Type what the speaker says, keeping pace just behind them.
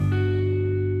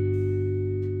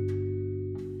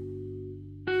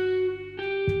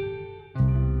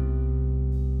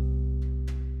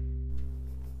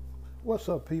What's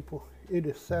up, people? It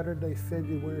is Saturday,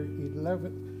 February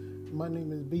 11th. My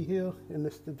name is B Hill, and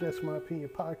this is the Just My Opinion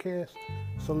podcast.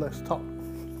 So let's talk.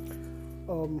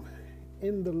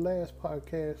 In the last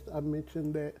podcast, I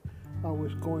mentioned that I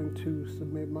was going to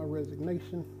submit my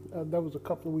resignation. That was a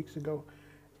couple of weeks ago,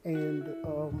 and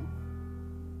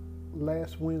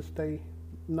last Wednesday,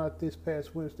 not this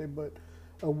past Wednesday, but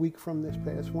a week from this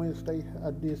past Wednesday,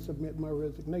 I did submit my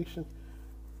resignation.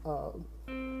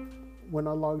 When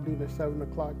I logged in at 7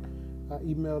 o'clock, I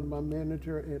emailed my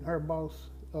manager and her boss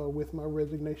with my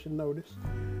resignation notice.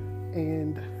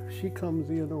 And she comes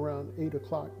in around 8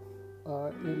 o'clock.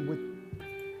 By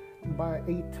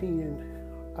 8:10,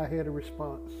 I had a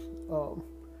response.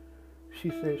 She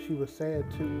said she was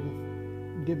sad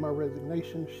to get my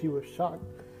resignation. She was shocked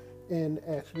and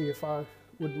asked me if I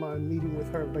would mind meeting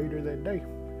with her later that day.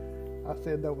 I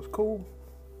said that was cool.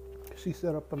 She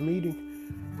set up a meeting,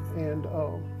 and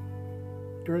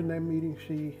during that meeting,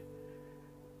 she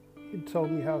told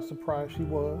me how surprised she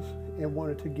was and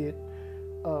wanted to get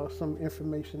some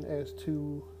information as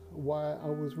to why I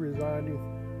was resigning,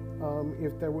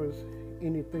 if there was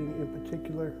anything in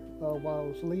particular while I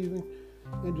was leaving,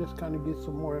 and just kind of get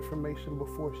some more information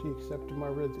before she accepted my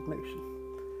resignation.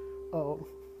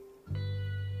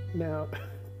 Now,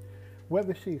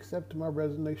 whether she accepted my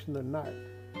resignation or not,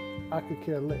 I could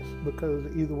care less, because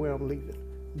either way I'm leaving.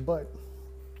 But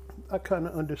I kind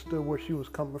of understood where she was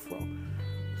coming from.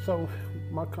 So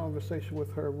my conversation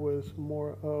with her was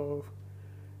more of,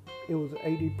 it was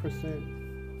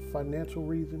 80% financial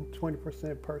reason,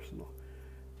 20% personal.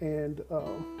 And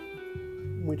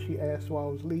when she asked why I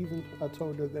was leaving, I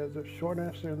told her there's a short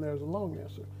answer and there's a long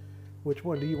answer. Which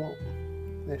one do you want?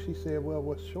 And she said, well,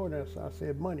 what's the short answer? I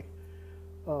said, money.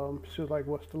 She was like,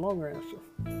 what's the longer answer?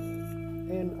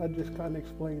 And I just kind of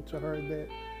explained to her that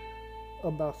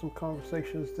about some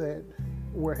conversations that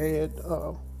were had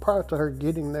prior to her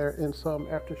getting there, and some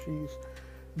after she's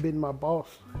been my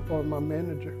boss or my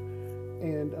manager.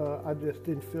 And I just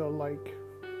didn't feel like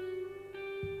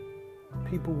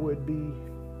people would be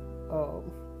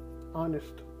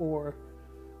honest or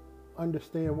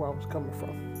understand where I was coming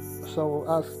from. So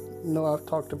I've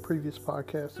talked in previous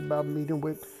podcasts about meeting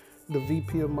with the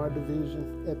VP of my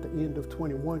division at the end of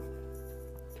 21.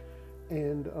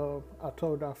 And I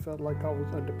told her I felt like I was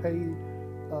underpaid.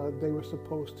 They were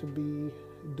supposed to be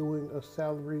doing a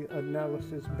salary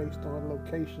analysis based on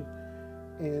location.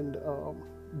 And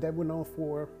that went on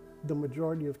for the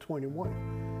majority of 21.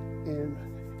 And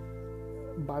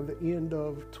by the end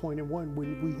of 21,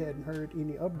 when we hadn't heard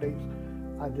any updates,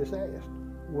 I just asked,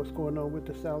 what's going on with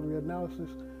the salary analysis?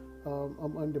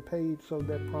 I'm underpaid, so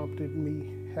that prompted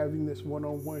me having this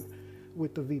one-on-one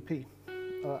with the VP.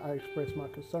 I expressed my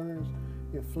concerns,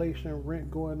 inflation, rent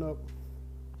going up,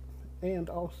 and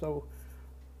also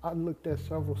I looked at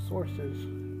several sources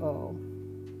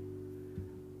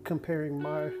comparing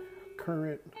my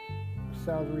current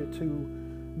salary to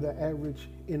the average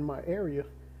in my area,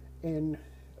 and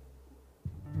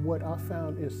what I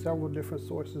found in several different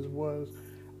sources was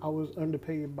I was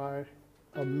underpaid by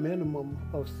a minimum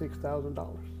of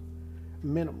 $6,000.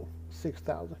 Minimum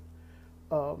 $6,000.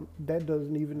 That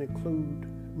doesn't even include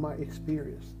my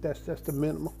experience. That's just the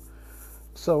minimum.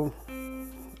 So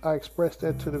I expressed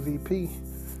that to the VP,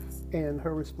 and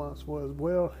her response was,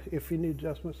 well, if any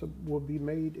adjustments will be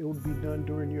made, it will be done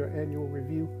during your annual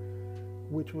review,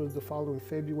 which was the following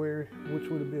February, which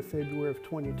would have been February of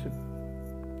 22.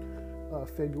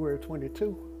 February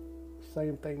 22,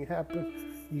 same thing happened.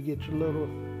 You get your little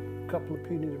couple of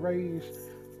pennies raised.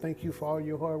 Thank you for all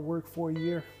your hard work for a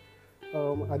year.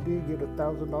 I did get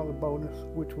 $1,000 bonus,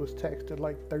 which was taxed at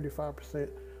like 35%.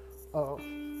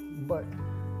 But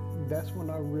that's when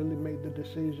I really made the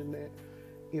decision that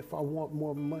if I want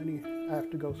more money, I have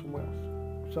to go somewhere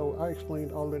else. So I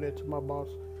explained all of that to my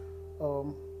boss.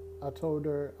 I told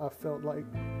her I felt like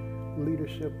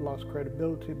leadership lost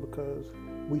credibility because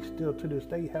we still to this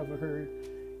day haven't heard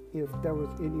if there was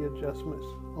any adjustments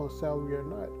on salary or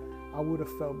not. I would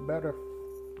have felt better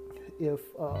if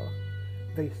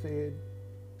they said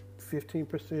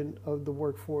 15% of the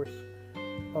workforce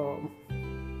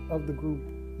of the group,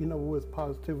 was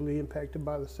positively impacted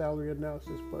by the salary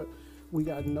analysis, but we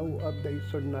got no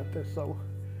updates or nothing. So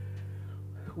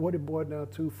what it boiled down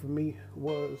to for me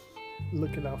was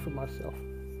looking out for myself.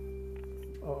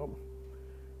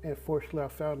 And fortunately, I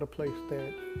found a place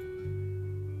that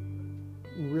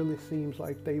really seems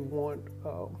like they want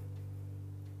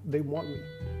me.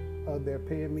 They're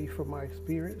paying me for my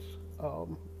experience.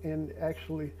 And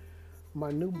actually,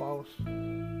 my new boss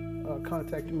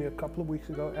contacted me a couple of weeks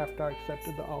ago after I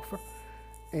accepted the offer.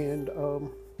 And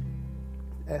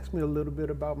asked me a little bit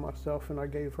about myself, and I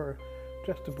gave her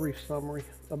just a brief summary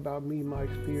about me, my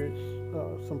experience,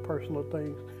 some personal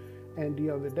things. And the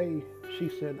other day, she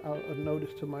sent out a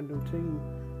notice to my new team,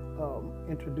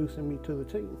 introducing me to the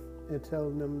team and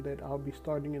telling them that I'll be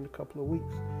starting in a couple of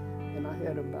weeks. And I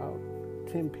had about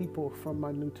 10 people from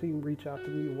my new team reach out to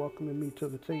me, welcoming me to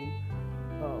the team.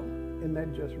 And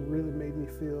that just really made me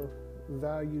feel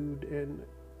valued and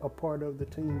a part of the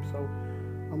team. So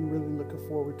I'm really looking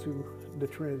forward to the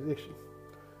transition.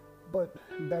 But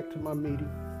back to my meeting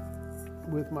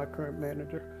with my current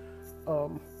manager.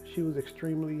 She was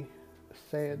extremely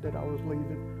sad that I was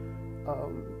leaving.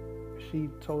 She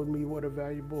told me what a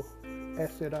valuable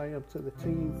asset I am to the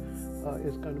team.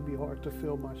 It's going to be hard to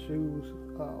fill my shoes,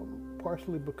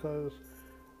 partially because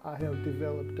I have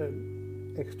developed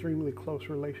an extremely close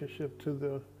relationship to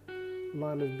the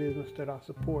line of business that I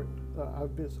support.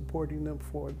 I've been supporting them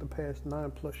for the past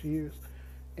 9+ years,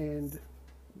 and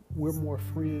we're more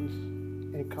friends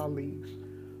and colleagues.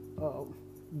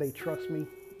 They trust me,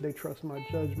 they trust my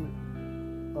judgment,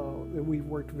 and we've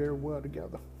worked very well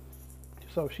together.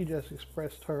 So she just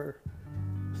expressed her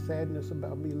sadness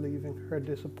about me leaving, her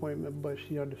disappointment, but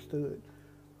she understood.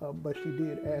 But she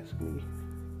did ask me,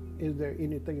 is there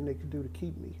anything they could do to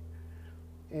keep me?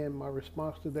 And my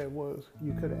response to that was,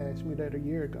 you could have asked me that a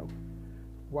year ago.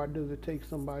 Why does it take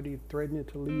somebody threatening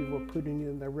to leave or putting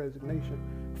in their resignation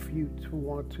for you to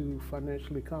want to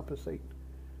financially compensate?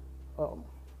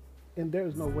 And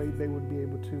there's no way they would be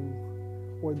able to,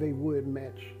 or they would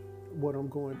match what I'm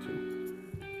going to.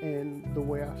 And the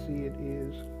way I see it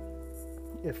is,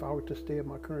 if I were to stay at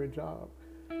my current job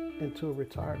until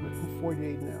retirement, I'm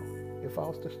 48 now. If I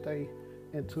was to stay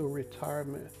until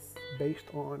retirement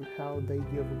based on how they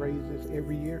give raises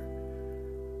every year,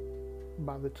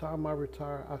 by the time I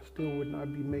retire, I still would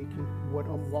not be making what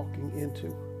I'm walking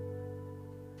into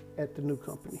at the new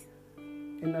company.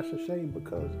 And that's a shame,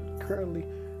 because currently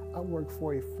I work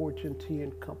for a Fortune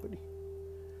 10 company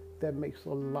that makes a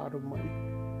lot of money.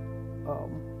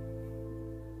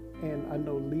 And I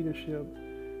know leadership,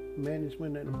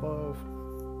 management and above,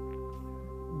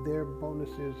 their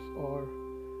bonuses are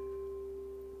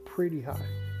pretty high.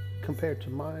 Compared to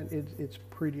mine, it's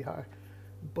pretty high.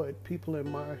 But people in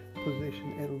my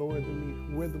position and lower than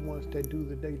me, we're the ones that do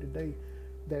the day-to-day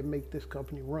that make this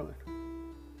company run.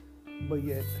 But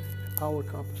yet, our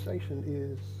compensation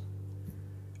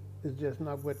is just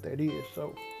not what that is.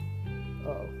 So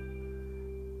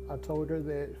I told her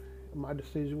that my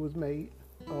decision was made.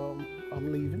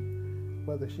 I'm leaving.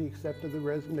 Whether she accepted the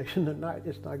resignation or not,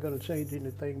 it's not going to change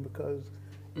anything, because,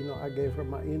 I gave her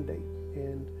my end date.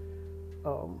 And,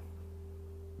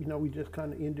 we just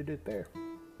kind of ended it there.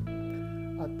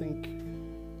 I think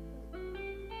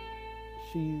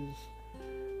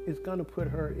it's going to put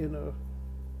her in a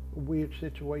weird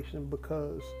situation,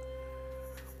 because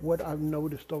what I've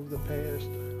noticed over the past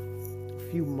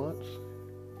few months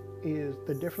is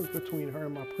the difference between her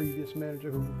and my previous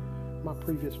manager,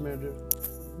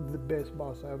 the best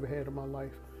boss I ever had in my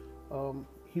life.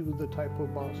 He was the type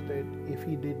of boss that if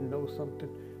he didn't know something,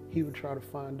 he would try to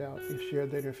find out and share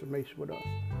that information with us.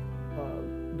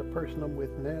 The person I'm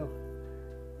with now,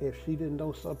 if she didn't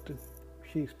know something,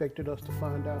 she expected us to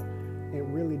find out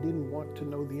and really didn't want to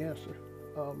know the answer.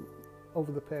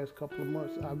 Over the past couple of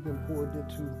months, I've been poured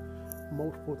into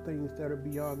multiple things that are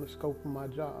beyond the scope of my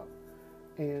job.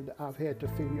 And I've had to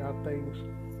figure out things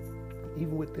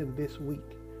even within this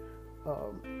week.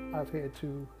 I've had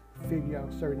to figure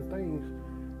out certain things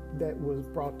that was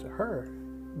brought to her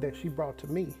that she brought to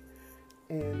me.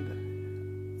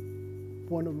 And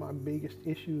one of my biggest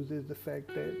issues is the fact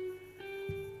that,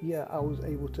 I was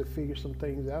able to figure some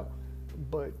things out,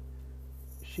 but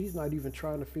she's not even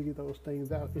trying to figure those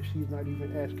things out if she's not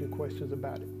even asking questions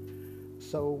about it.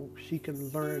 So she can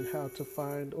learn how to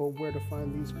find, or where to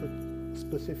find these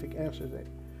specific answers at.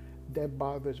 That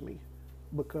bothers me,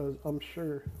 because I'm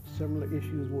sure similar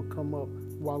issues will come up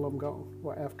while I'm gone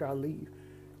or after I leave.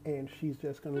 And she's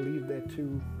just going to leave that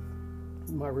to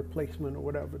my replacement or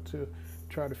whatever to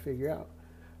try to figure out.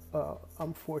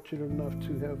 I'm fortunate enough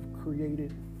to have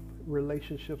created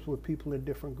relationships with people in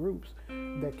different groups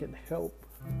that can help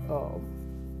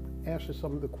answer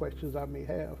some of the questions I may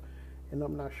have. And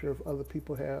I'm not sure if other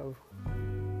people have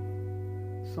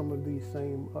some of these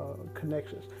same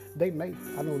connections. They may,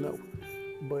 I don't know.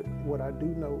 But what I do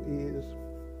know is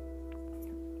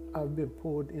I've been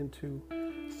pulled into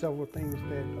several things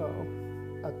that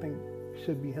I think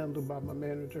should be handled by my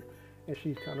manager, and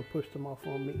she's kind of pushed them off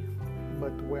on me.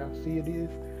 But the way I see it is,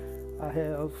 I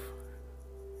have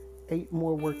 8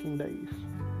 more working days,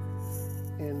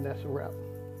 and that's a wrap.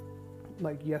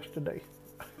 Like yesterday,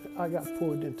 I got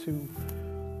pulled into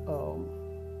um,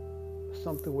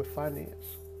 something with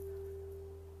finance,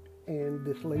 and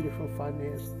this lady from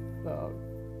finance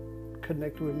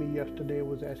connected with me yesterday and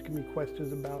was asking me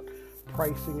questions about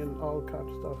pricing and all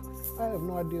kinds of stuff. I have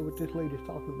no idea what this lady's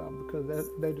talking about because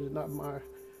that is not my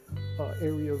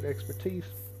area of expertise.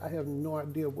 I have no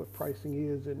idea what pricing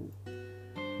is and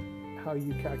how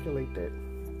you calculate that.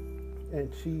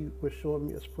 And she was showing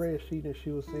me a spreadsheet and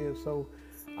she was saying, so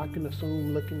I can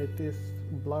assume looking at this,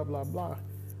 blah, blah, blah.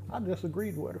 I just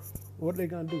agreed with her. What are they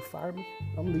gonna do, fire me?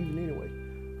 I'm leaving anyway.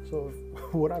 So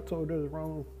if what I told her is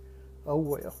wrong, oh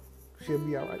well, she'll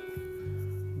be all right.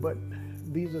 But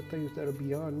these are things that are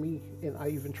beyond me, and I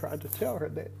even tried to tell her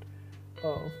that.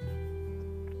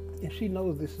 And she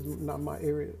knows this is not my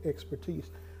area of expertise.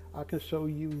 I can show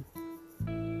you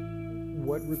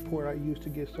what report I use to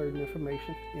get certain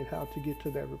information and how to get to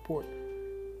that report.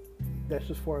 That's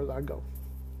as far as I go.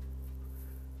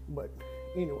 But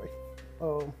anyway,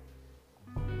 so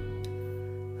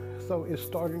it's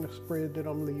starting to spread that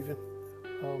I'm leaving.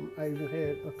 I even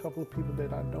had a couple of people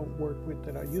that I don't work with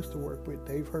that I used to work with.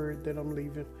 They've heard that I'm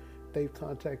leaving. They've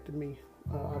contacted me.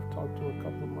 I've talked to a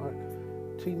couple of my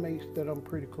teammates that I'm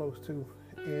pretty close to,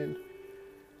 and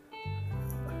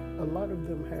a lot of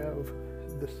them have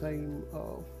the same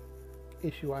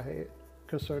issue I had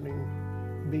concerning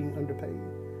being underpaid.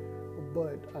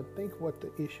 But I think what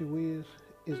the issue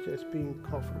is just being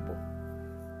comfortable.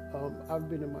 I've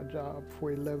been in my job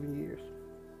for 11 years.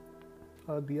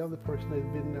 The other person has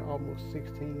been there almost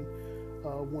 16.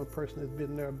 One person has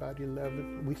been there about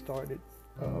 11. We started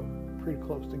pretty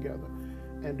close together.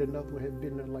 And another one has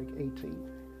been there like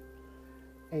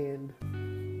 18.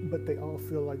 But they all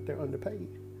feel like they're underpaid.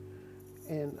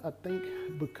 And I think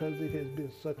because it has been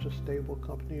such a stable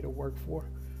company to work for,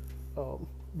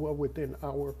 well, within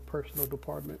our personal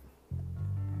department,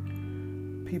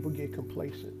 people get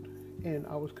complacent. And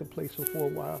I was complacent for a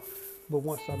while, but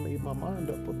once I made my mind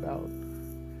up about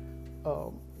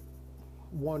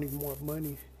wanting more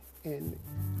money and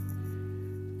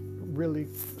really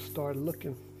started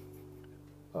looking,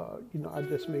 I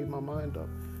just made my mind up.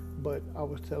 But I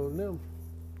was telling them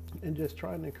and just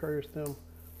trying to encourage them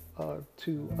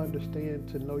to understand,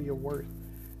 to know your worth.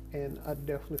 And I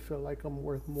definitely feel like I'm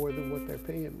worth more than what they're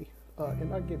paying me.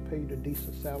 And I get paid a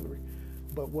decent salary,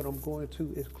 but what I'm going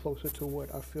to is closer to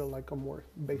what I feel like I'm worth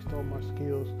based on my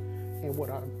skills and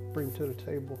what I bring to the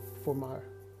table for my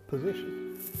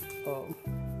position.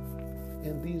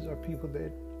 And these are people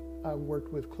that I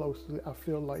worked with closely. I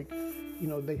feel like,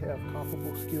 they have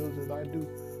comparable skills as I do,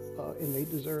 and they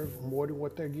deserve more than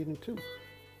what they're getting too.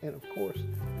 And of course,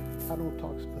 I don't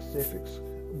talk specifics,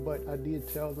 but I did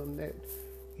tell them that,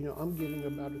 I'm getting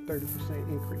about a 30%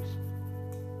 increase.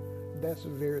 That's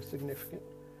very significant.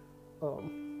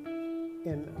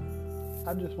 And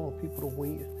I just want people to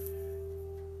win,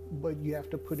 but you have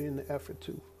to put in the effort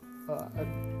too.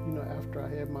 After I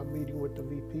had my meeting with the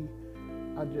VP,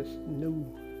 I just knew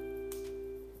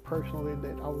personally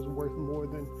that I was worth more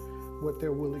than what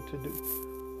they're willing to do.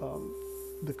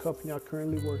 The company I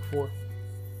currently work for,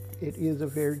 it is a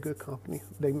very good company.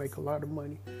 They make a lot of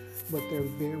money, but they're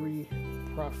very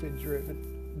profit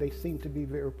driven. They seem to be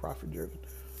very profit driven.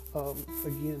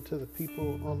 Again, to the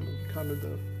people on kind of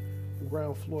the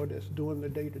ground floor that's doing the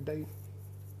day-to-day,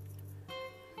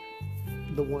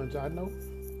 the ones I know,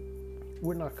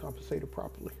 we're not compensated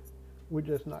properly. We're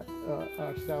just not.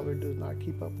 Our salary does not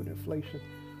keep up with inflation.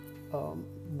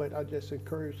 But I just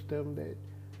encourage them that,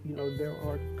 there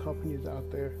are companies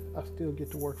out there. I still get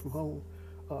to work from home.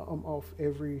 I'm off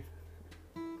every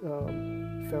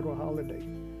federal holiday.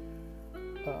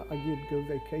 I get good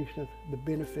vacation. The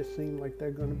benefits seem like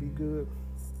they're going to be good,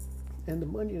 and the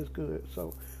money is good.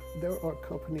 So there are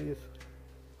companies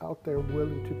out there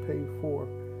willing to pay for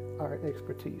our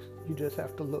expertise. You just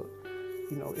have to look.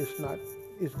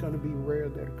 It's going to be rare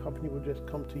that a company will just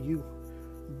come to you,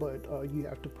 but you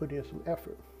have to put in some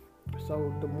effort.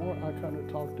 So the more I kind of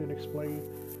talked and explained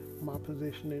my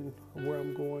position and where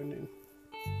I'm going and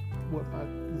what my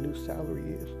new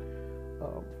salary is,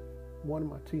 one of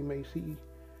my teammates, he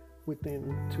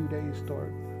within 2 days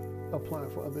started applying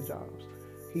for other jobs.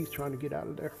 He's trying to get out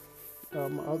of there.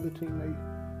 My other teammate,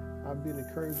 I've been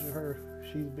encouraging her.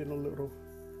 She's been a little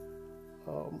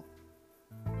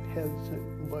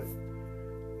hesitant, but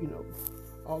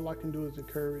all I can do is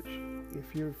encourage.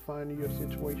 If you're finding your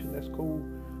situation, that's cool,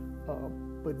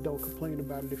 but don't complain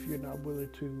about it if you're not willing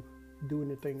to do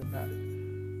anything about it.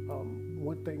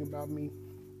 One thing about me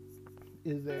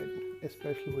is that,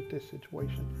 especially with this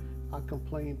situation, I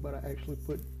complain, but I actually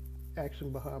put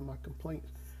action behind my complaints.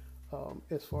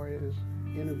 As far as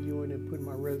interviewing and putting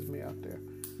my resume out there,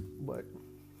 But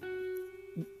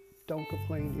don't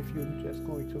complain if you're just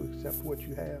going to accept what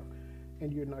you have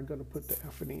and you're not going to put the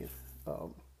effort in.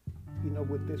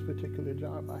 With this particular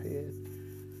job, I had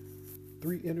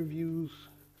 3 interviews,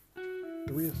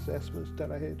 3 assessments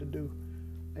that I had to do,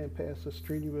 and pass a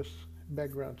strenuous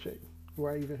background check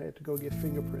where I even had to go get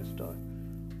fingerprints done,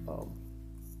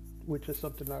 which is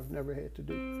something I've never had to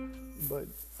do. But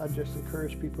I just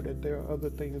encourage people that there are other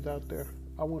things out there.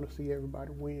 I want to see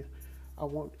everybody win. I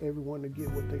want everyone to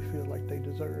get what they feel like they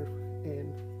deserve.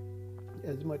 And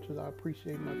as much as I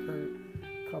appreciate my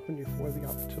current company for the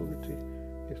opportunity,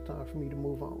 it's time for me to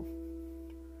move on.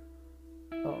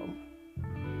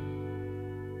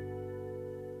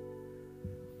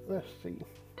 Let's see.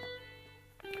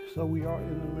 So we are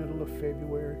in the middle of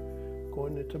February,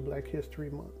 going into Black History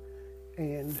Month.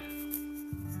 And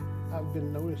I've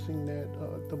been noticing that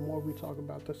the more we talk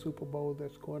about the Super Bowl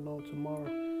that's going on tomorrow,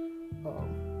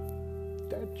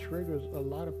 that triggers a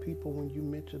lot of people when you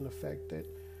mention the fact that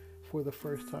for the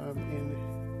first time in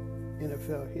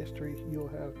NFL history, you'll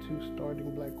have 2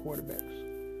 starting black quarterbacks.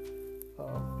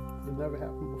 It never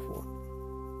happened before.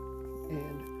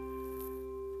 And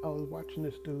I was watching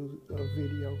this dude's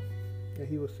video, and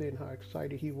he was saying how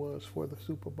excited he was for the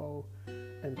Super Bowl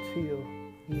until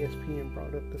ESPN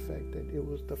brought up the fact that it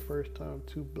was the first time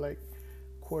 2 black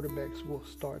quarterbacks will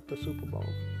start the Super Bowl.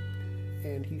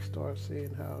 And he starts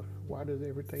saying how, why does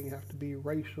everything have to be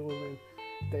racial, and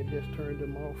that just turned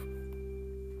him off.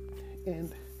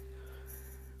 And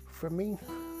for me,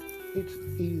 it's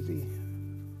easy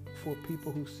for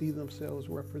people who see themselves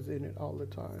represented all the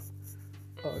time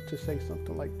to say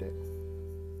something like that.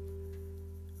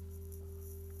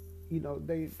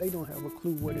 They don't have a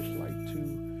clue what it's like to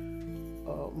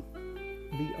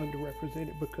be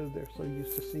underrepresented because they're so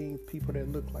used to seeing people that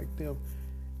look like them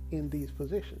in these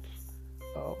positions.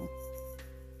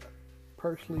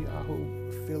 Personally, I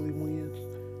hope Philly wins.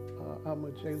 I'm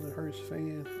a Jalen Hurts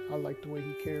fan. I like the way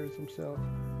he carries himself.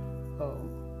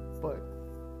 But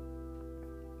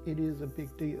it is a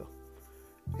big deal.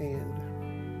 And,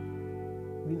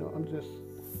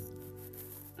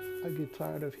 I get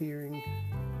tired of hearing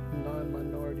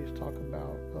non-minorities talk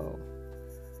about,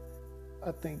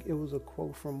 I think it was a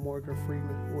quote from Morgan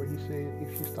Freeman where he said,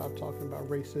 if you stop talking about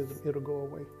racism, it'll go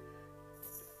away.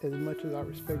 As much as I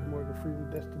respect Morgan Freeman,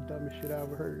 that's the dumbest shit I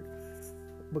ever heard.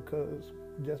 Because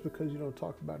just because you don't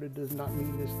talk about it does not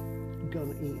mean it's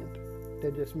gonna end.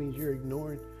 That just means you're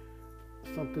ignoring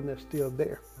something that's still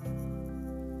there.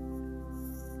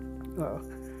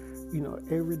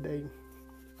 Every day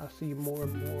I see more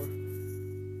and more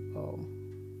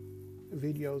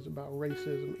videos about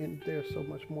racism, and there's so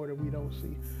much more that we don't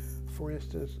see. For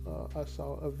instance, I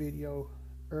saw a video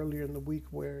earlier in the week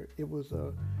where it was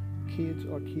a kids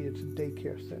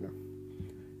daycare center.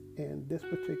 And this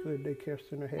particular daycare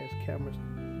center has cameras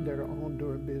that are on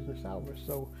during business hours,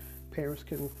 so parents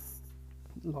can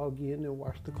log in and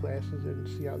watch the classes and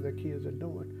see how their kids are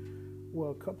doing.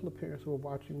 Well, a couple of parents were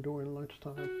watching during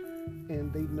lunchtime,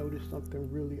 and they noticed something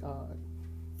really odd.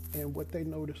 And what they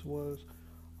noticed was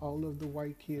all of the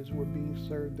white kids were being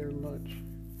served their lunch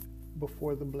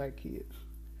before the black kids.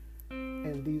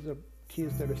 And these are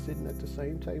kids that are sitting at the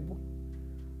same table.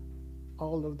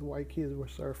 All of the white kids were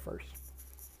served first,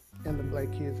 and the black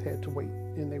kids had to wait,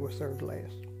 and they were served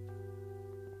last.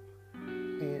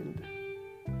 And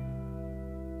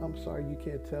I'm sorry, you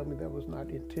can't tell me that was not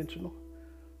intentional.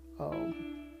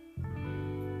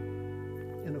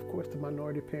 And of course, the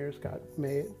minority parents got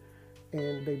mad,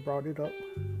 and they brought it up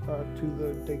to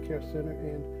the daycare center,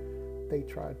 and they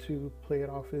tried to play it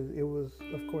off as it was.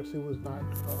 Of course, it was not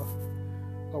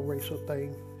a racial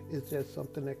thing. It's just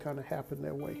something that kind of happened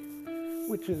that way,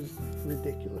 which is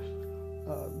ridiculous.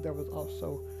 There was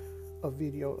also a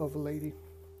video of a lady.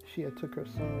 She had took her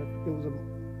son. It was a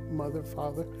mother and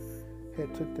father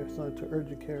had took their son to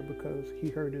urgent care because he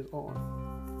hurt his arm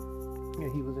and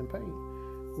he was in pain.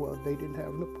 Well, they didn't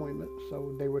have an appointment,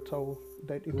 so they were told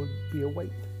that it would be a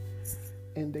wait.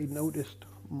 And they noticed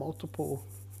multiple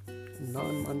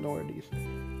non-minorities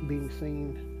being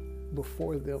seen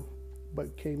before them,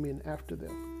 but came in after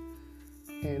them.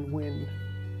 And when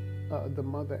the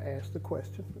mother asked the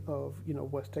question of,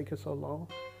 what's taking so long,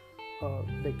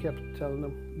 they kept telling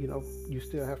them, you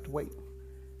still have to wait.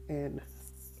 And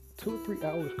 2 or 3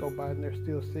 hours go by and they're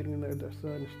still sitting there, their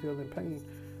son is still in pain.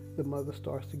 The mother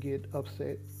starts to get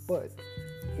upset, but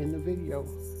in the video,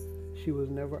 she was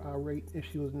never irate and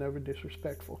she was never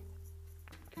disrespectful.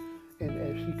 And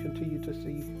as she continued to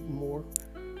see more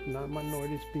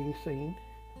non-minorities being seen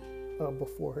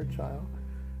before her child,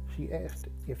 she asked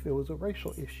if it was a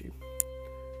racial issue.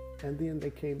 And then they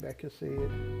came back and said,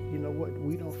 you know what,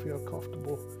 we don't feel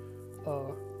comfortable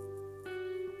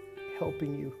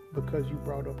helping you because you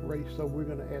brought up race, so we're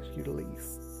going to ask you to leave.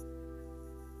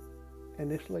 And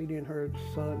this lady and her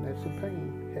son that's in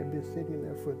pain had been sitting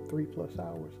there for 3+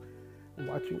 hours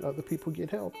watching other people get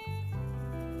help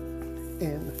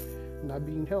and not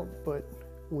being helped. But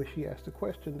when she asked the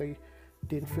question, they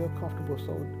didn't feel comfortable,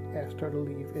 so asked her to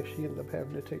leave, and she ended up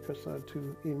having to take her son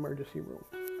to the emergency room.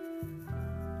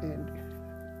 And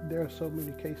there are so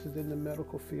many cases in the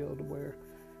medical field where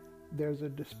there's a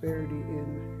disparity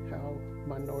in how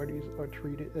minorities are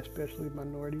treated, especially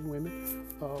minority women.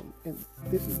 And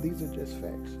these are just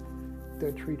facts.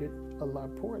 They're treated a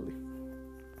lot poorly.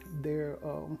 Their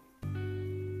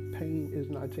pain is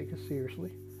not taken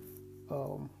seriously.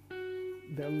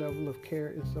 Their level of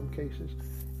care in some cases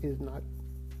is not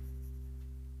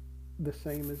the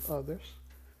same as others.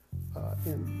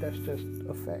 And that's just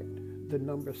a fact. The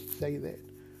numbers say that.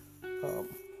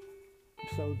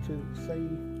 So to say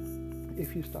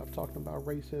if you stop talking about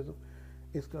racism,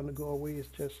 it's going to go away is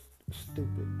just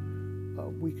stupid.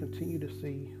 We continue to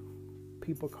see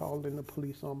people calling the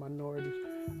police on minorities.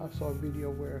 I saw a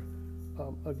video where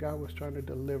a guy was trying to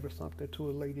deliver something to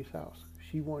a lady's house.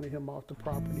 She wanted him off the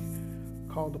property,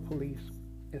 called the police,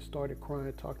 and started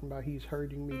crying, talking about he's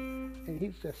hurting me. And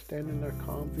he's just standing there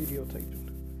calm, videotaping.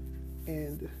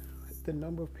 And the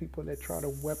number of people that try to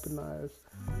weaponize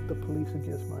the police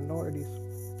against minorities,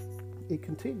 it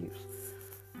continues.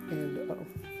 And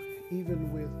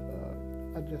even with,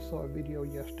 I just saw a video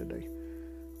yesterday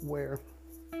where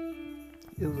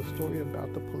it was a story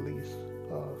about the police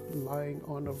lying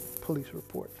on a police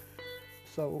report.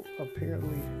 So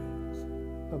apparently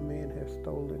a man had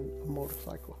stolen a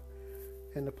motorcycle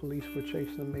and the police were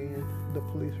chasing the man. The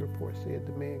police report said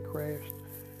the man crashed.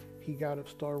 He got up,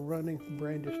 started running,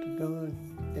 brandished a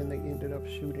gun, and they ended up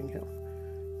shooting him.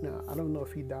 Now, I don't know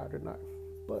if he died or not,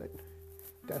 but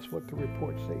that's what the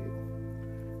report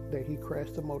said, that he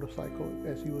crashed the motorcycle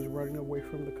as he was running away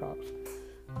from the cops.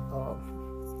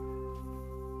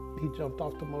 He jumped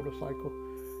off the motorcycle,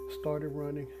 started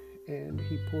running, and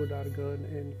he pulled out a gun,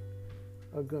 and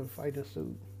a gunfight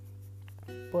ensued.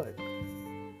 But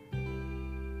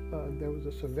there was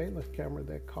a surveillance camera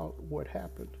that caught what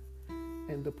happened,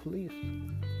 and the police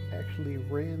actually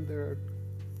ran their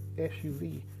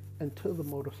SUV into the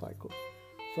motorcycle.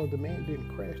 So the man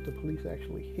didn't crash, the police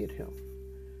actually hit him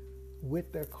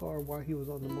with their car while he was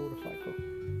on the motorcycle.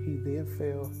 He then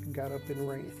fell, got up and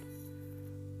ran.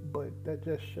 But that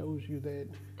just shows you that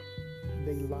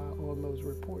they lie on those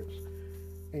reports.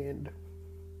 And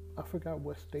I forgot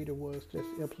what state it was, just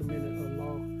implemented a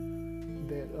law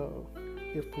that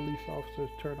if police officers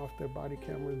turn off their body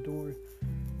cameras during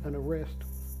an arrest,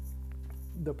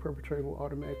 the perpetrator will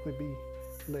automatically be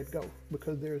let go,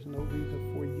 because there's no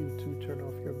reason for you to turn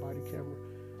off your body camera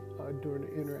during an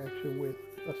interaction with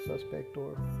a suspect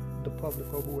or the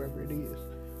public or whoever it is.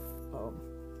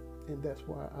 And that's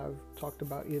why I've talked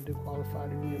about ending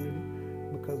qualified immunity,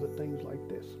 because of things like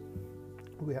this.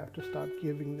 We have to stop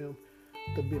giving them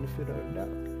the benefit of the doubt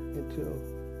until,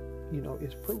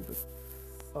 it's proven.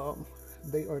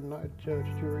 They are not judge,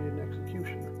 jury, and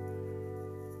executioner.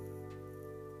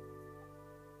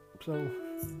 So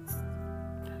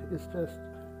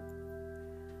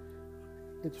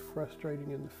it's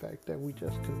frustrating in the fact that we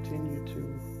just continue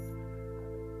to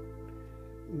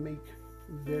make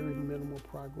very minimal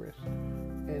progress,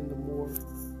 and the more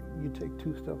you take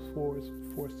 2 steps forward,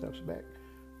 4 steps back,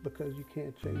 because you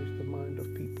can't change the mind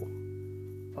of people.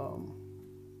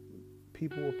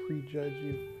 People will prejudge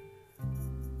you,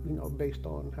 based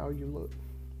on how you look.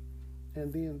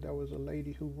 And then there was a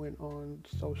lady who went on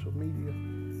social media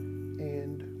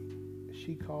and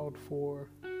she called for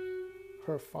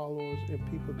her followers and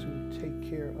people to take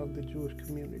care of the Jewish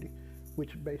community,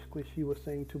 which basically she was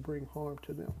saying to bring harm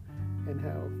to them, and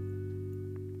how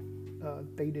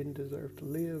they didn't deserve to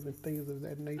live and things of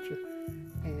that nature.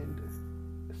 And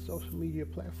social media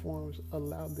platforms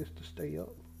allow this to stay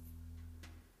up.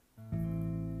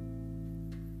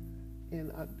 And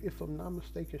if I'm not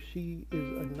mistaken, she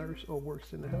is a nurse or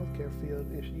works in the healthcare field,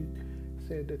 and she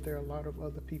said that there are a lot of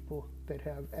other people that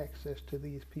have access to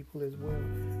these people as well,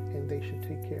 and they should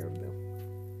take care of them.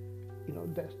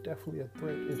 That's definitely a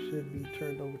threat and should be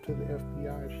turned over to the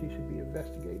FBI, and she should be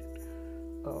investigated.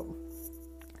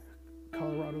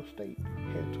 Colorado State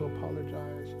had to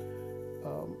apologize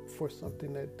for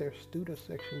something that their student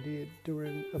section did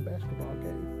during a basketball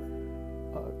game.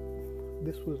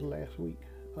 This was last week.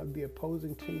 The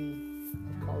opposing team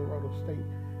of Colorado State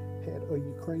had a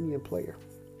Ukrainian player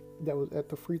that was at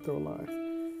the free throw line,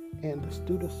 and the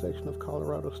student section of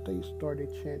Colorado State started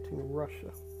chanting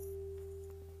Russia.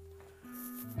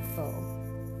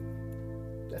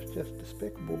 That's just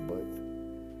despicable, but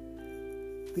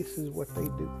this is what they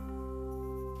do.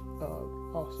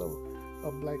 Also,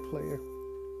 a black player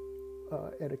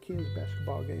at a kids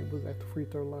basketball game was at the free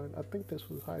throw line. I think this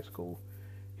was high school.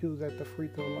 He was at the free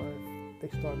throw line. They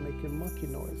started making monkey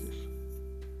noises.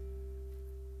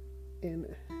 And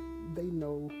they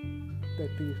know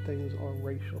that these things are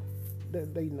racial.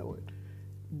 That they know it.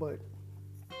 But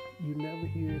you never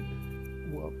hear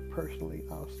it. Well, personally,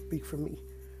 I'll speak for me.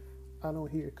 I don't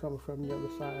hear it coming from the other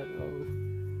side of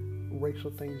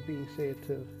racial things being said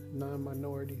to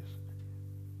non-minorities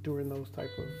during those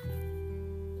type of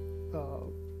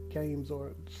games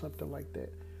or something like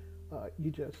that.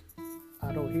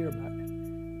 I don't hear about it.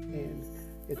 And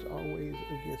it's always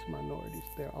against minorities.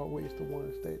 They're always the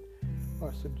ones that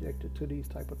are subjected to these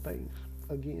type of things.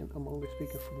 Again, I'm only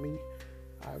speaking for me.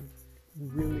 I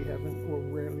really haven't or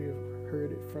rarely have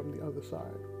heard it from the other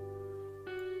side.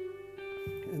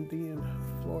 And then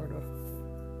Florida,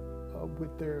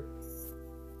 with their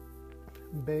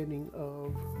banning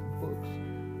of books,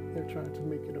 they're trying to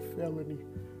make it a felony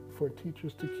for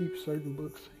teachers to keep certain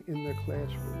books in their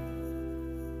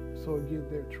classroom. So again,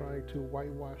 they're trying to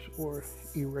whitewash or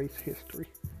erase history.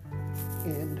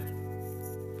 And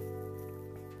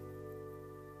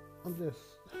I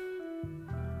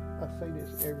say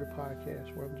this every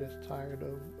podcast where I'm just tired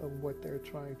of what they're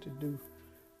trying to do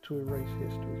to erase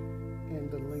history and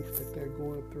the lengths that they're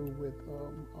going through with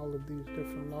all of these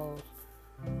different laws.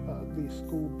 These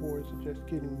school boards are just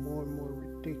getting more and more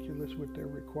ridiculous with their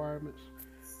requirements.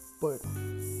 But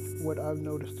what I've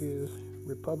noticed is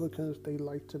Republicans, they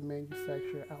like to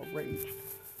manufacture outrage.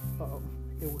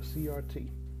 It was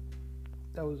CRT.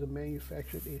 That was a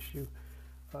manufactured issue.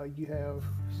 You have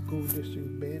school districts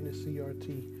banning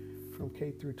CRT from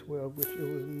K through 12, which it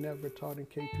was never taught in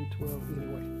K through 12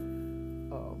 anyway.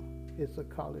 It's a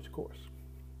college course.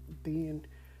 Then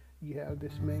you have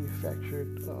this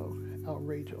manufactured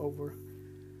outrage over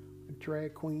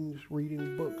drag queens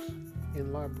reading books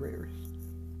in libraries.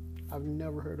 I've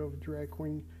never heard of a drag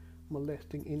queen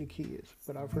molesting any kids,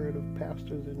 but I've heard of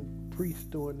pastors and priests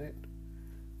doing that.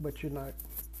 But you're not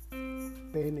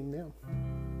banning them.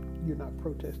 You're not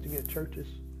protesting at churches.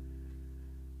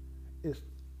 It's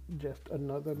just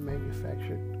another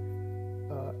manufactured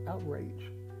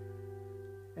outrage.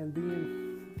 And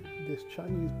then this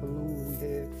Chinese balloon we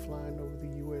had flying over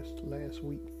the U.S. last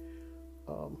week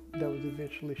that was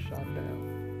eventually shot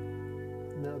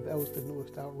down. Now that was the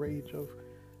newest outrage of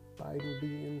Biden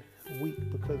being weak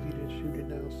because he didn't shoot it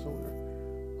down sooner.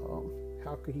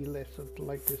 How could he let something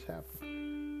like this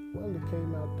happen? Well, it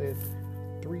came out that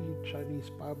 3 Chinese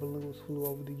spy balloons flew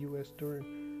over the U.S. during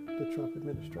the Trump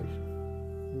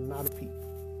administration. Not a peep.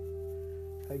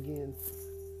 Again,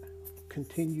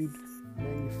 continued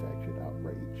manufactured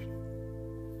outrage.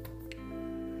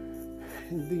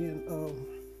 And then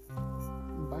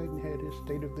Biden had his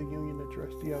State of the Union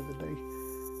address the other day.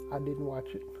 I didn't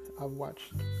watch it. I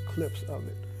watched clips of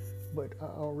it, but I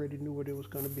already knew what it was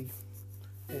going to be.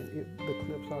 And the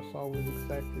clips I saw was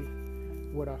exactly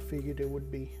what I figured it would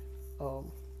be.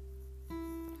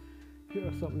 Here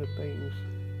are some of the things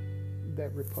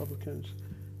that Republicans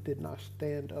did not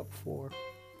stand up for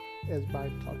as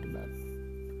Biden talked about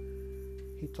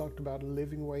it. He talked about a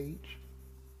living wage.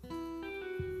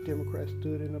 Democrats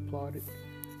stood and applauded.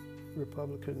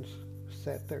 Republicans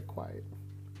sat there quiet.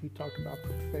 He talked about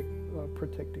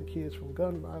protecting kids from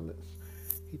gun violence.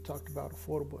 He talked about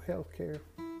affordable health care.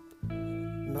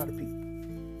 Not a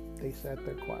peep. They sat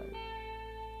there quiet.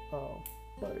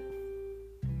 But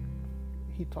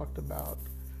he talked about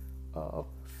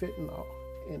fentanyl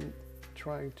and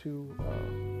trying to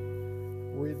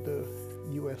rid the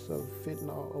U.S. of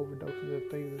fentanyl overdoses and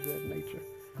things of that nature.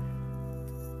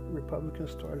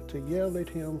 Republicans started to yell at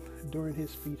him during his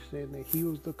speech saying that he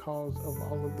was the cause of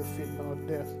all of the fentanyl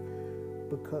deaths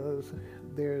because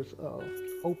there's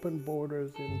open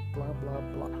borders and blah, blah,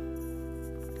 blah.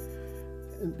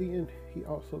 And then he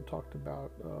also talked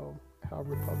about how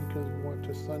Republicans want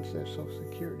to sunset Social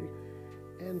Security,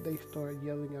 and they started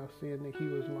yelling out saying that he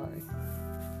was lying.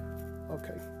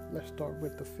 Okay, let's start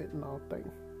with the fentanyl thing.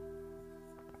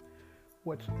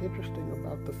 What's interesting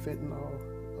about the fentanyl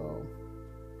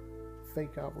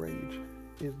fake outrage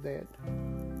is that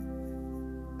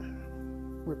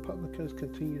Republicans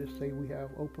continue to say we have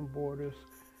open borders.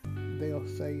 They'll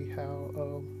say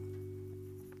how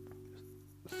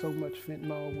so much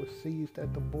fentanyl was seized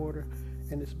at the border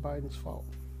and it's Biden's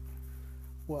fault.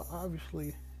 Well,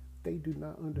 obviously, they do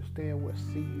not understand what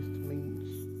seized means.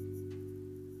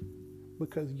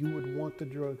 because you would want the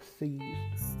drug seized,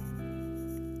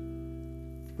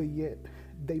 but yet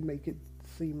they make it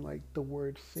seem like the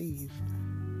word seized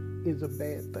is a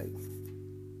bad thing.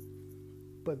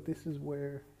 But this is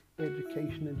where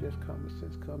education and just common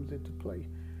sense comes into play.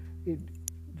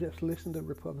 Just listen to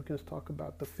Republicans talk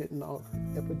about the fentanyl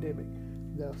epidemic.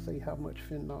 They'll say how much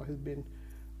fentanyl has been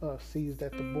seized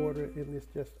at the border, and it's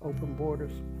just open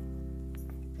borders.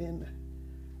 And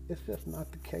it's just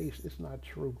not the case. It's not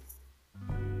true.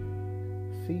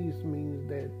 Seized means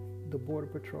that the Border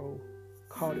Patrol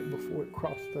caught it before it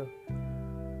crossed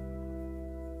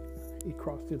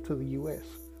into the U.S.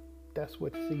 That's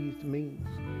what seized means.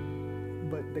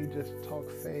 But they just talk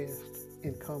fast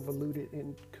and convoluted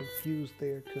and confuse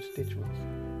their constituents.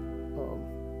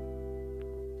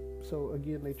 So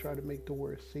again, they try to make the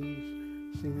word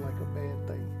seized seem like a bad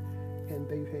thing. And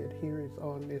they've had hearings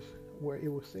on this where it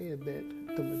was said that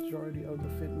the majority of the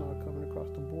fentanyl coming across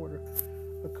the border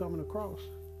are coming across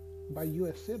by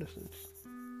U.S. citizens,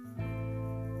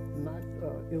 not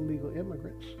illegal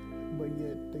immigrants. But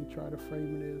yet they try to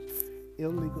frame it as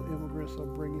illegal immigrants are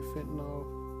bringing fentanyl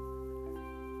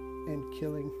and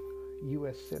killing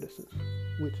U.S. citizens,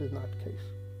 which is not the case.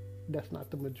 That's not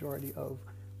the majority of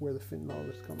where the fentanyl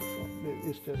is coming from.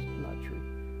 It's just not true.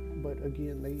 But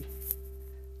again,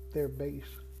 their base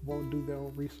won't do their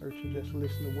own research and just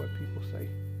listen to what people say.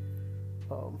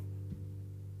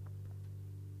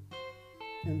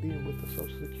 And then with the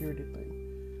Social Security thing,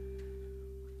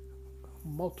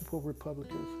 multiple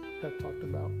Republicans have talked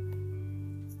about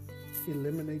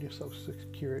eliminating Social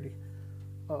Security,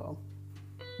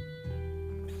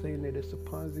 saying that it's a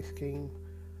Ponzi scheme,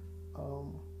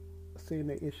 saying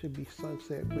that it should be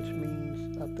sunset, which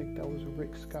means, I think that was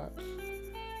Rick Scott's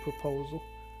proposal,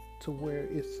 to where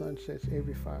it sunsets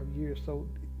every 5 years. So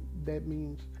that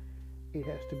means it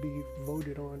has to be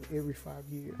voted on every 5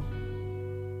 years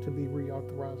to be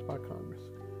reauthorized by Congress,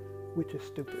 which is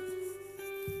stupid.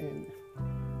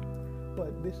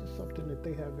 But this is something that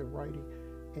they have in writing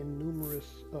in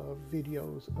numerous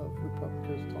videos of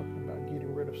Republicans talking about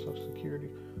getting rid of Social Security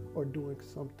or doing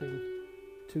something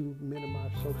to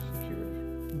minimize Social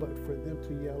Security. But for them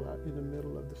to yell out in the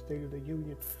middle of the State of the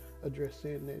Union address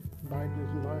saying that Biden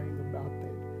is lying about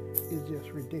that is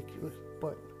just ridiculous.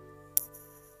 But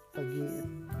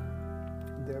again,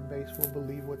 their base will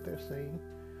believe what they're saying,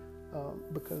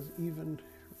 because even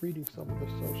reading some of the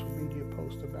social media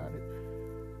posts about it,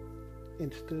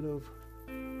 instead of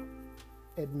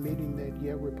admitting that,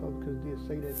 yeah, Republicans did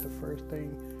say that, the first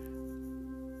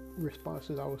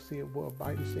responses I was seeing, well,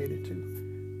 Biden said it too.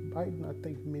 Biden, I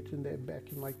think, mentioned that back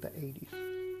in like the 80s.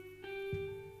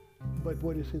 But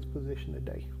what is his position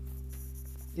today?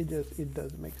 It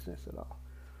doesn't make sense at all.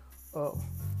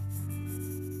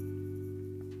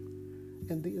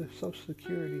 And the Social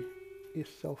Security is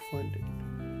self-funded.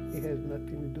 It has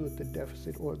nothing to do with the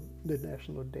deficit or the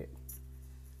national debt.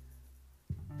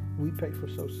 We pay for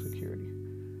Social Security.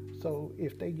 So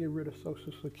if they get rid of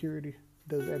Social Security,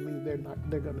 does that mean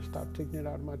they're going to stop taking it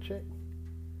out of my check?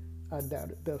 I doubt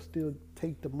it. They'll still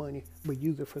take the money but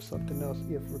use it for something else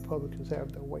if Republicans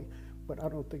have their way. But I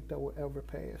don't think that will ever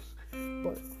pass.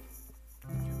 But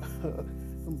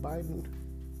Biden,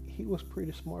 he was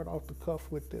pretty smart off the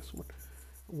cuff with this one.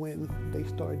 When they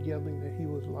started yelling that he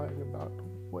was lying about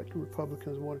what the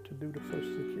Republicans wanted to do to Social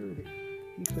Security,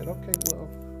 he said, okay, well,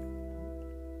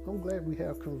 I'm glad we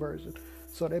have conversion.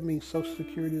 So that means Social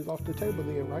Security is off the table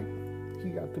there, right? He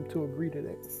got them to agree to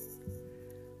that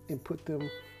and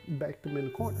back them in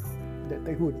the corner, that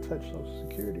they wouldn't touch Social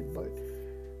Security. But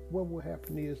what will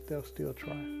happen is they'll still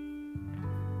try.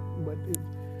 But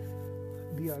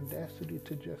the audacity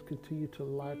to just continue to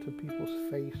lie to people's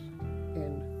face,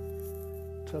 and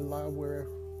to lie where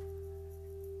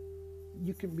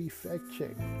you can be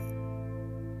fact-checked.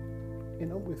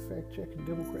 And I'm with fact-checking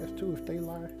Democrats too. If they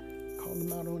lie, call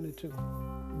them out on it too.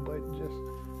 But just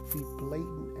the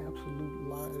blatant, absolute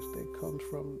lies that comes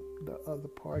from the other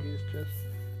party is just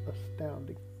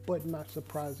astounding. But not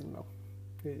surprising though.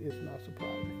 It's not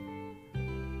surprising.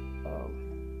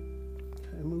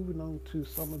 And moving on to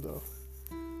some of the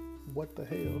what the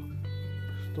hell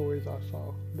stories I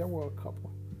saw. There were a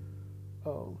couple.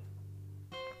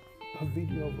 A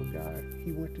video of a guy,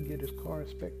 he went to get his car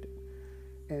inspected,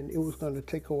 and it was going to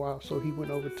take a while, so he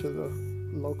went over to the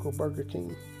local Burger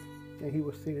King, and he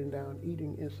was sitting down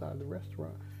eating inside the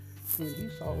restaurant when he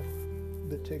saw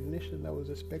the technician that was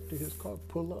inspecting his car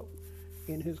pull up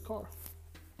in his car,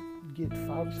 get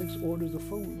 5 or 6 orders of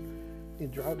food,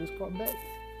 and drive his car back.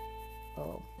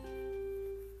 I'm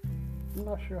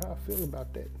not sure how I feel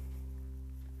about that.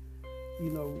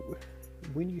 You know,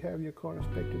 when you have your car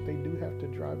inspected, they do have to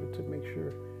drive it to make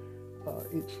sure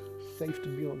it's safe to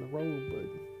be on the road. But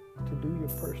to do your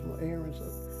personal errands,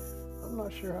 I'm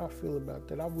not sure how I feel about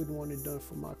that. I wouldn't want it done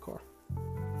for my car,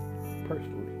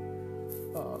 personally.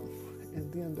 And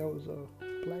then there was a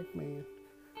black man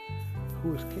who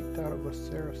was kicked out of a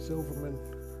Sarah Silverman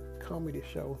comedy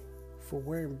show for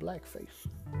wearing blackface.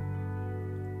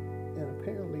 And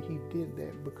apparently he did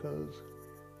that because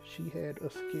she had a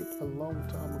skit a long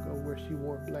time ago where she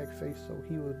wore blackface, so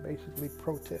he was basically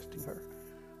protesting her.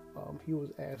 He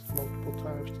was asked multiple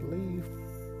times to leave.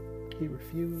 He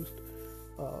refused.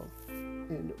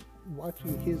 And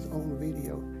watching his own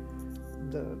video,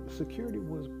 the security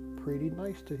was pretty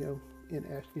nice to him in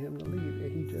asking him to leave,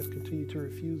 and he just continued to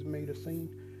refuse, made a scene.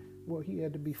 Well, he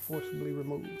had to be forcibly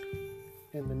removed.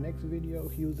 And the next video,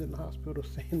 he was in the hospital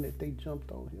saying that they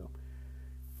jumped on him.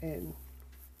 And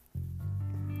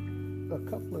a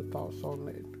couple of thoughts on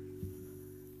that.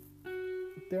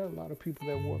 There are a lot of people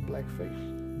that wore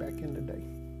blackface back in the day.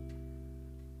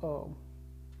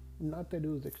 Not that it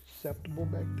was acceptable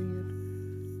back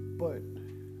then, but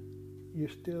you're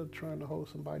still trying to hold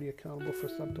somebody accountable for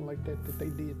something like that they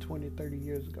did 20, 30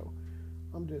 years ago.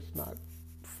 I'm just not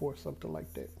for something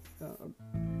like that.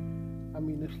 I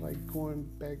mean, it's like going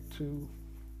back to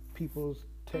people's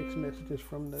text messages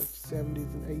from the 70s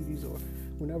and 80s or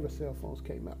whenever cell phones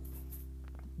came out,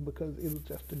 because it was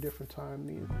just a different time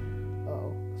then.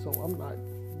 So I'm not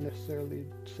necessarily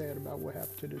sad about what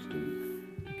happened to this dude.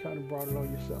 You kind of brought it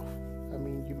on yourself. I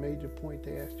mean, you made your point.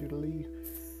 They asked you to leave.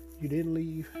 You didn't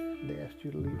leave. They asked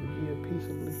you to leave again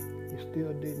peaceably. You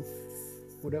still didn't.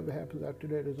 Whatever happens after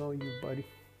that is on you, buddy.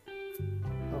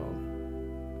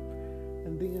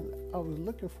 And then I was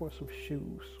looking for some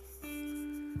shoes,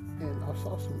 and I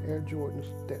saw some Air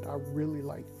Jordans that I really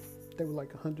liked. They were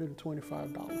like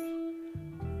 $125.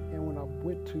 And when I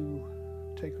went to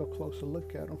take a closer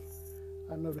look at them,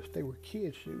 I noticed they were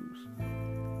kid shoes.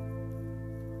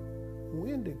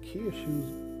 When did kid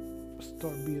shoes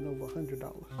start being over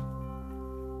 $100?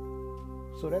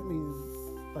 So that means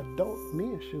adult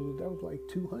men's shoes, that was like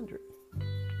 $200.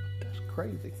 That's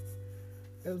crazy.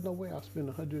 There's no way I'll spend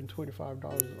 $125 on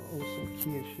some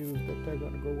kid shoes that they're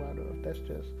going to grow out of. That's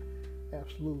just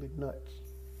absolutely nuts.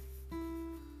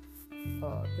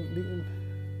 And then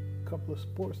a couple of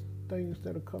sports things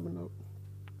that are coming up.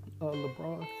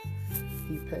 LeBron,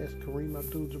 he passed Kareem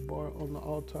Abdul-Jabbar on the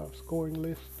all-time scoring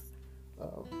list.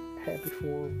 Happy for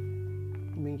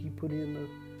him. I mean, he put in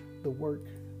the work.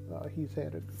 He's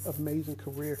had an amazing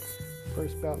career.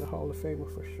 First ballot Hall of Famer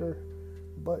for sure.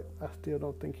 But I still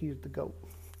don't think he's the GOAT.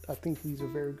 I think he's a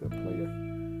very good player.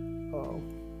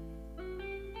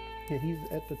 And he's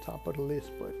at the top of the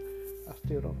list, but I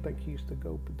still don't think he's the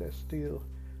GOAT. But that's still,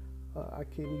 I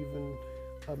can't even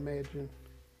imagine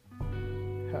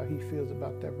how he feels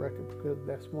about that record, because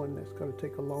that's one that's going to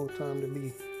take a long time to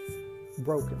be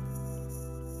broken.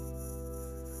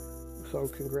 So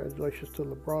congratulations to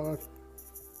LeBron.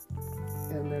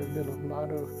 And there's been a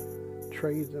lot of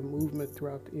trades and movement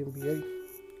throughout the NBA.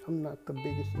 I'm not the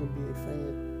biggest NBA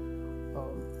fan.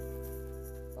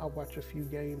 I watch a few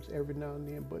games every now and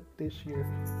then, but this year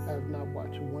I have not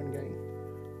watched one game.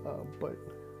 But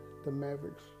the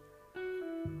Mavericks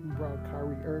brought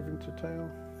Kyrie Irving to town,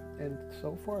 and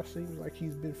so far it seems like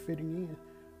he's been fitting in.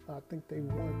 I think they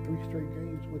won 3 straight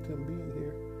games with him being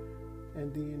here.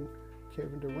 And then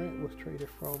Kevin Durant was traded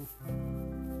from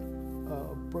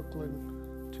Brooklyn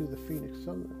to the Phoenix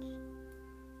Suns.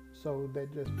 So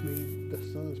that just means the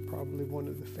Suns probably one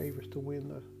of the favorites to win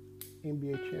the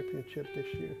NBA championship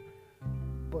this year.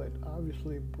 But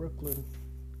obviously Brooklyn,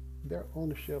 their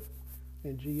ownership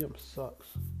and GM sucks,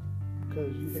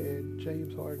 because you had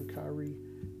James Harden, Kyrie,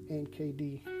 and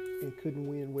KD and couldn't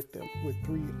win with them, with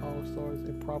 3 All-Stars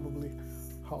and probably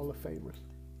Hall of Famers.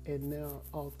 And now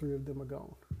all 3 of them are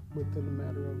gone within a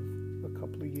matter of a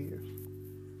couple of years.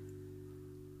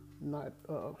 Not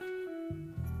a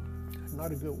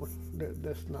good one.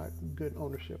 That's not good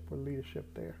ownership or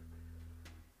leadership there.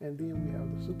 And then we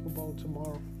have the Super Bowl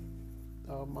tomorrow.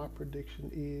 My prediction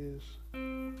is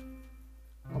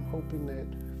I'm hoping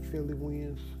that Philly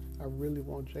wins. I really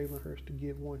want Jalen Hurts to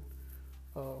get one.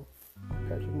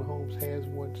 Patrick Mahomes has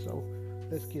one, so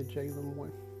let's get Jalen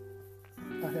one.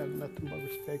 I have nothing but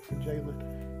respect for Jalen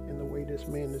and the way this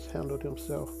man has handled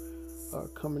himself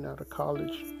coming out of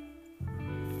college.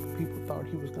 People thought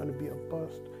he was going to be a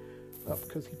bust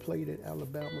because he played at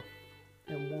Alabama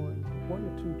and won 1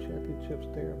 or 2 championships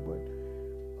there, but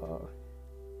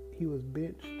he was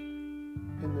benched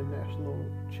in the national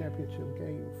championship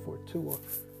game for Tua,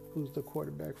 who's the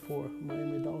quarterback for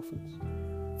Miami Dolphins.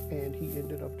 and he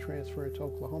ended up transferring to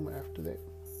Oklahoma after that,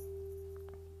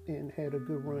 and had a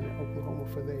good run in Oklahoma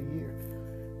for that year.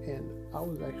 And I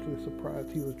was actually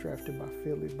surprised he was drafted by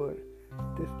Philly, but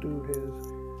this dude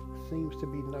seems to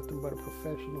be nothing but a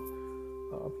professional.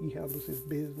 He handles his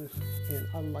business, and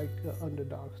I like the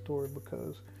underdog story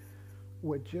because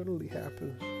what generally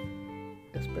happens,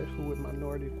 especially with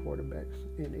minority quarterbacks,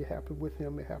 and it happened with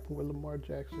him, it happened with Lamar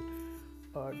Jackson,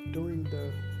 during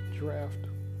the draft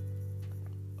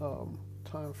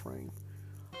time frame,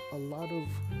 a lot of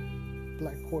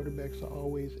black quarterbacks are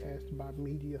always asked by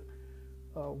media,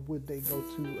 would they go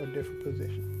to a different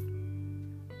position?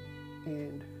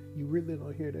 And you really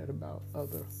don't hear that about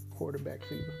other quarterbacks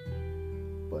either.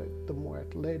 But the more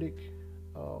athletic,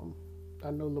 I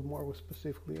know Lamar was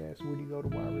specifically asked, would he go to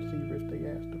wide receiver if they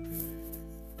asked him?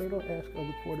 They don't ask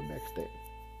other quarterbacks that.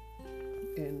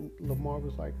 And Lamar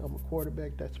was like, I'm a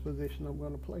quarterback, that's the position I'm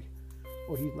going to play,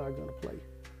 or he's not going to play.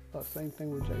 Same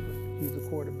thing with Jalen. He's a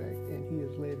quarterback, and he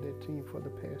has led that team for the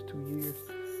past 2 years,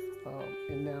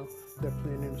 and now they're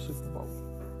playing in the Super Bowl.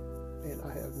 And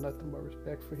I have nothing but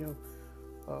respect for him.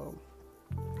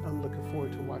 I'm looking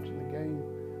forward to watching the game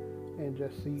and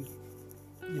just see,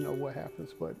 what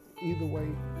happens. But either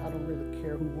way, I don't really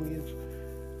care who wins.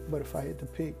 But if I had to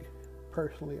pick,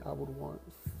 personally, I would want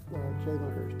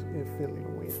Jalen Hurts and Philly to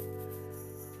win.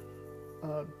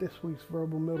 This week's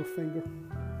verbal middle finger.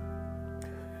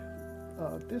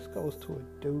 This goes to a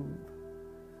dude.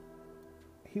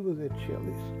 He was at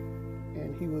Chili's,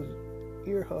 and he was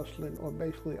ear hustling, or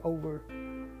basically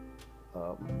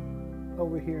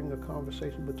overhearing a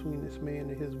conversation between this man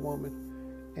and his woman.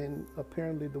 And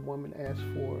apparently the woman asked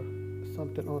for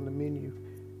something on the menu,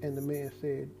 and the man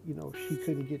said, she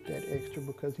couldn't get that extra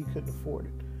because he couldn't afford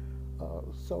it.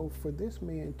 So for this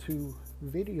man to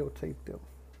videotape them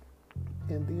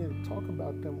and then talk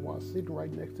about them while sitting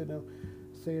right next to them,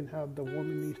 saying how the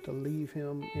woman needs to leave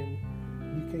him and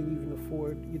you can't even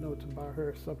afford, to buy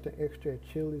her something extra at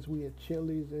Chili's. We at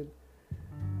Chili's,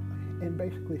 and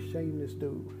basically shame this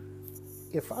dude.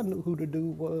 If I knew who the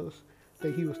dude was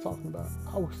that he was talking about,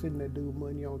 I would send that dude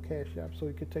money on Cash App so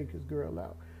he could take his girl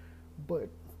out. But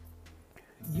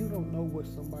you don't know what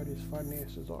somebody's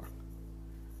finances are,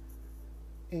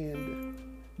 and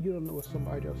you don't know what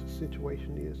somebody else's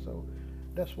situation is. So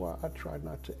that's why I try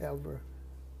not to ever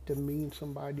demean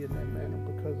somebody in that manner,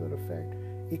 because of the fact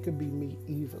it could be me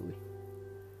easily.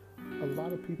 A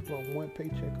lot of people are one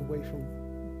paycheck away from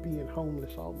being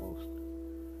homeless almost.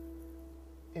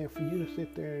 And for you to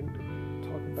sit there and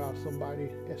talk about somebody,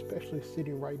 especially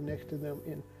sitting right next to them,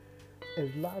 and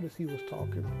as loud as he was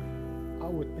talking, I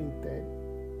would think that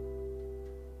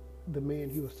the man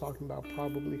he was talking about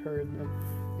probably heard them,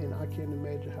 and I can't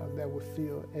imagine how that would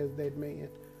feel as that man.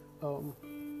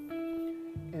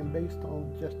 And based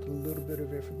on just a little bit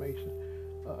of information,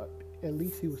 at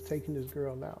least he was taking his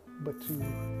girl out. But to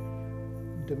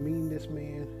demean this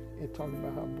man and talk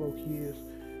about how broke he is,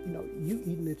 you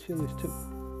eating at Chili's too.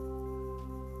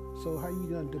 So how you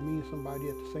gonna demean somebody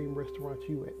at the same restaurant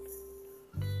you at?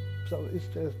 So it's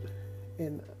just,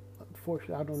 and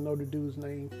unfortunately I don't know the dude's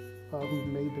name who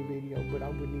made the video, but I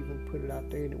wouldn't even put it out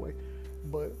there anyway.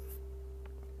 But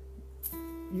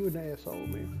you an asshole,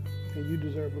 man, and you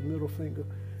deserve a middle finger,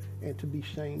 and to be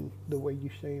shamed the way you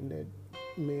shamed that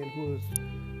man who was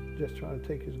just trying to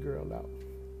take his girl out.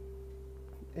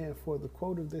 And for the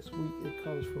quote of this week, it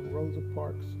comes from Rosa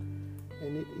Parks,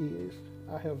 and it is,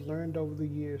 I have learned over the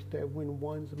years that when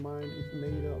one's mind is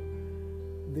made up,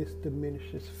 this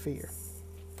diminishes fear.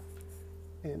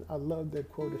 And I love that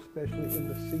quote, especially in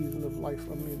the season of life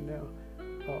I'm in now.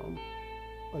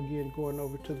 Again, going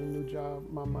over to the new job,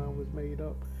 my mind was made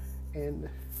up, and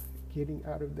getting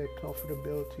out of that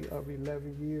comfortability of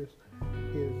 11 years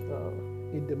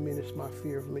it diminished my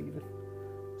fear of leaving.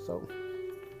 So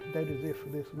that is it for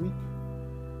this week.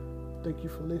 Thank you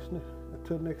for listening.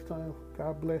 Until next time,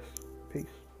 God bless.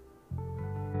 Peace.